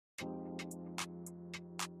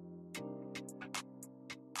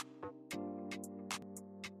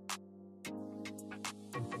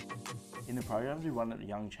In the programs we run at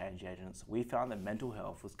Young Change Agents, we found that mental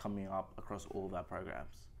health was coming up across all of our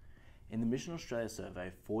programs. In the Mission Australia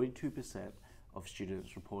survey, 42% of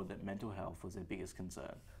students reported that mental health was their biggest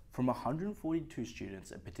concern. From 142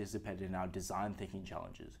 students that participated in our design thinking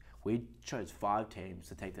challenges, we chose 5 teams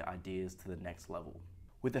to take their ideas to the next level.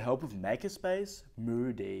 With the help of Makerspace,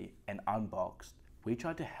 MuruD, and Unboxed, we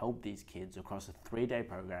tried to help these kids across a 3-day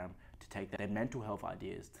program to take their mental health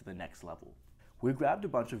ideas to the next level. We grabbed a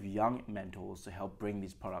bunch of young mentors to help bring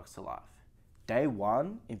these products to life. Day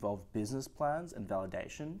 1 involved business plans and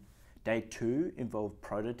validation. Day 2 involved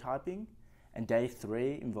prototyping, and Day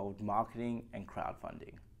 3 involved marketing and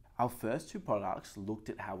crowdfunding. Our first 2 products looked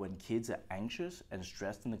at how when kids are anxious and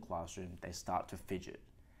stressed in the classroom, they start to fidget.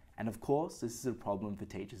 And of course, this is a problem for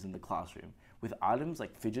teachers in the classroom, with items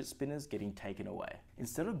like fidget spinners getting taken away.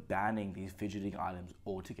 Instead of banning these fidgeting items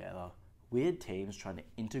altogether, we had teams trying to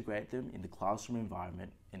integrate them in the classroom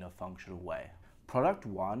environment in a functional way. Product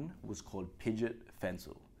 1 was called Pidget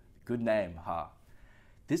Pencil. Good name, huh?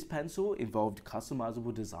 This pencil involved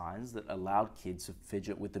customizable designs that allowed kids to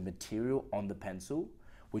fidget with the material on the pencil,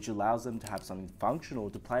 which allows them to have something functional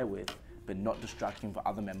to play with, but not distracting for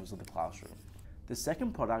other members of the classroom. The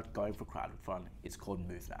second product going for crowdfunding is called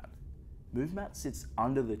MoveMat. MoveMat sits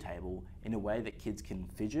under the table in a way that kids can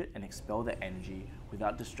fidget and expel their energy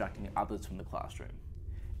without distracting others from the classroom.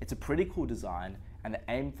 It's a pretty cool design, and the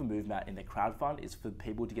aim for MoveMat in the crowdfund is for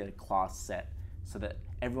people to get a class set so that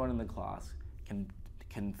everyone in the class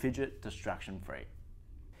can fidget distraction-free.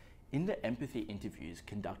 In the empathy interviews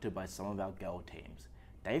conducted by some of our girl teams,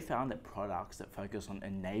 they found that products that focus on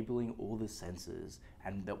enabling all the senses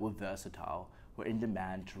and that were versatile were in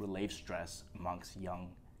demand to relieve stress amongst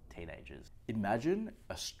young teenagers. Imagine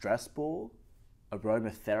a stress ball,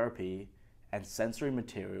 aromatherapy, and sensory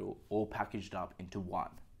material all packaged up into one.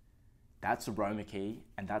 That's Aroma Key,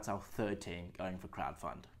 and that's our 3rd team going for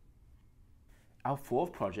crowdfund. Our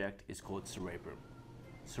 4th project is called Cerebrum.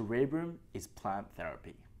 Cerebrum is plant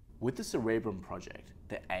therapy. With the Cerebrum project,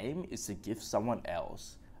 the aim is to give someone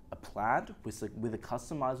else a plant with a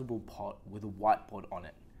customizable pot with a whiteboard on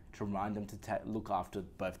it to remind them to look after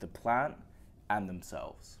both the plant and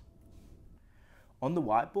themselves. On the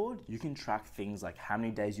whiteboard, you can track things like how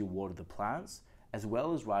many days you water the plants, as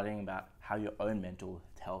well as writing about how your own mental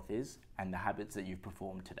health is and the habits that you've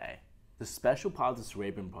performed today. The special part of the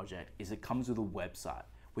Cerebrum project is it comes with a website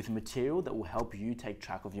with material that will help you take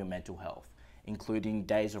track of your mental health, including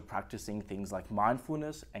days of practicing things like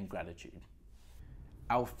mindfulness and gratitude.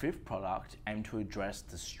 Our 5th product aimed to address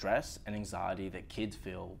the stress and anxiety that kids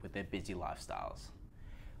feel with their busy lifestyles.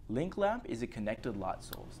 Link Lamp is a connected light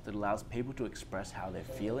source that allows people to express how they're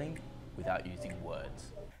feeling without using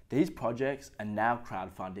words. These projects are now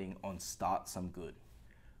crowdfunding on StartSomeGood.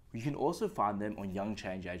 You can also find them on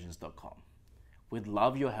youngchangeagents.com. We'd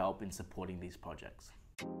love your help in supporting these projects.